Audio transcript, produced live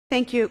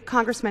Thank you,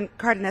 Congressman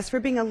Cardenas, for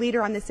being a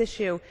leader on this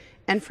issue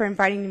and for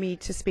inviting me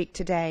to speak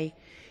today.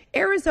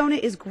 Arizona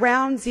is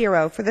ground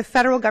zero for the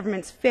federal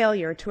government's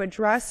failure to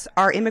address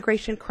our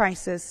immigration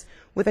crisis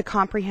with a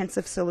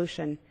comprehensive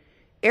solution.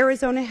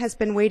 Arizona has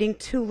been waiting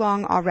too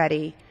long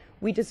already.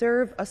 We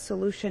deserve a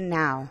solution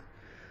now.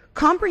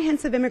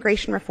 Comprehensive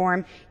immigration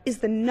reform is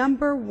the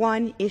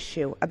 #1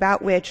 issue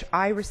about which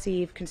I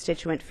receive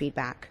constituent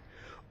feedback.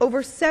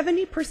 Over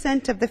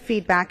 70% of the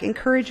feedback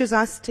encourages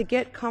us to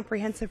get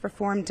comprehensive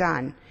reform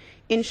done.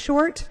 In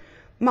short,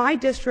 my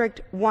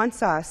district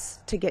wants us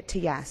to get to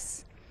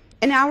yes.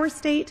 In our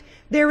state,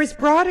 there is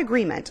broad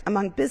agreement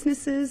among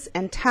businesses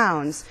and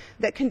towns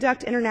that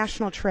conduct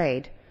international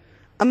trade,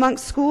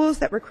 amongst schools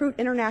that recruit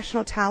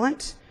international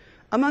talent,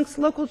 amongst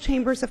local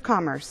chambers of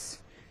commerce.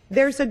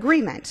 There's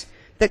agreement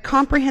that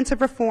comprehensive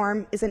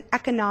reform is an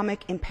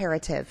economic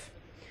imperative.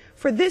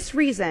 For this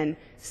reason,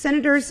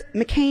 Senators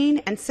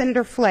McCain and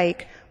Senator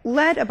Flake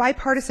led a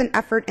bipartisan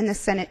effort in the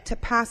Senate to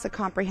pass a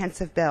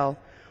comprehensive bill.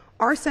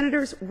 Our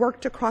senators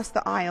worked across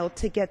the aisle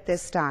to get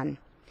this done.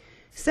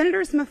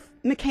 Senators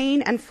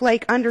McCain and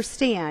Flake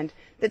understand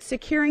that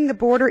securing the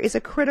border is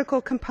a critical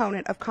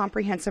component of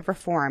comprehensive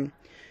reform.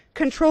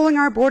 Controlling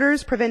our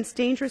borders prevents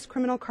dangerous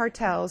criminal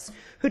cartels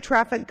who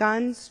traffic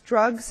guns,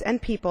 drugs,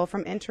 and people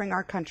from entering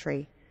our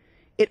country.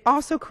 It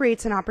also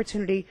creates an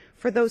opportunity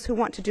for those who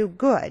want to do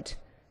good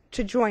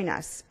to join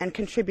us and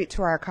contribute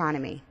to our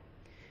economy.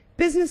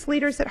 Business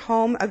leaders at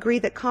home agree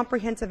that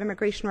comprehensive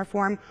immigration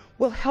reform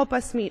will help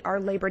us meet our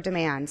labor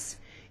demands.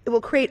 It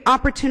will create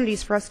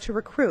opportunities for us to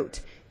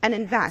recruit and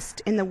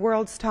invest in the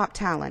world's top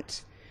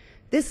talent.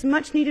 This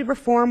much-needed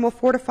reform will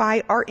fortify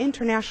our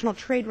international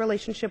trade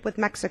relationship with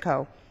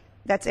Mexico.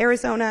 That's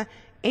Arizona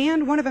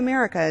and one of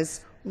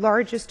America's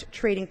largest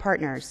trading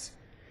partners.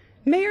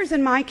 Mayors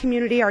in my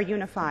community are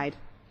unified.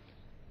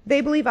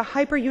 They believe a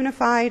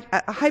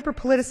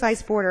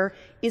hyper-politicized border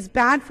is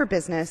bad for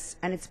business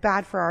and it's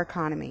bad for our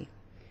economy.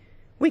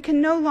 We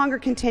can no longer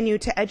continue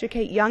to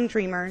educate young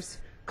dreamers,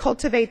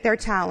 cultivate their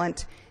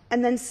talent,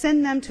 and then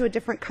send them to a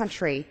different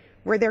country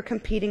where they're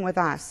competing with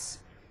us.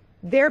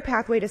 Their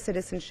pathway to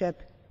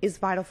citizenship is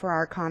vital for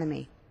our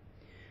economy.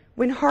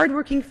 When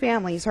hardworking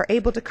families are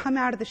able to come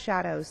out of the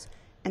shadows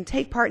and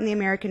take part in the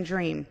American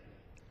dream,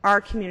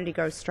 our community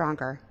grows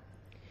stronger.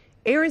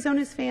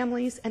 Arizona's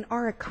families and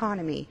our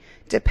economy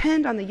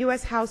depend on the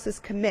U.S. House's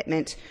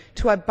commitment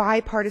to a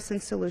bipartisan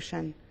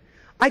solution.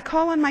 I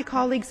call on my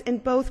colleagues in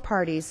both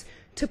parties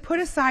to put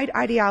aside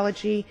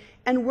ideology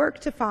and work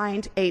to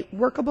find a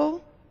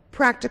workable,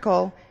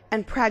 practical,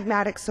 and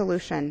pragmatic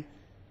solution.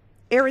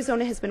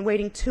 Arizona has been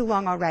waiting too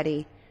long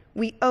already.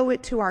 We owe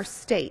it to our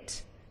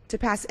state to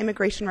pass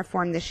immigration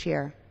reform this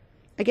year.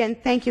 Again,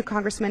 thank you,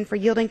 Congressman, for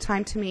yielding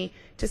time to me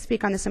to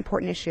speak on this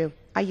important issue.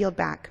 I yield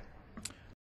back.